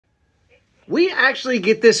We actually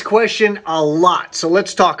get this question a lot, so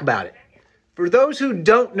let's talk about it. For those who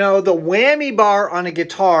don't know, the whammy bar on a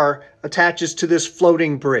guitar attaches to this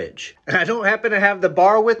floating bridge. And I don't happen to have the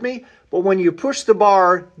bar with me, but when you push the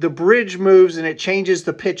bar, the bridge moves and it changes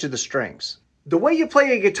the pitch of the strings. The way you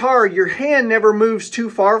play a guitar, your hand never moves too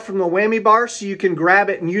far from the whammy bar, so you can grab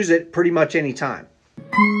it and use it pretty much any time.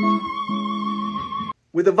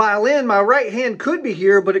 With a violin, my right hand could be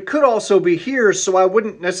here, but it could also be here, so I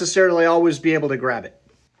wouldn't necessarily always be able to grab it.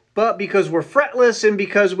 But because we're fretless and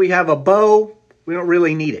because we have a bow, we don't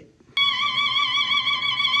really need it.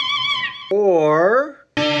 Or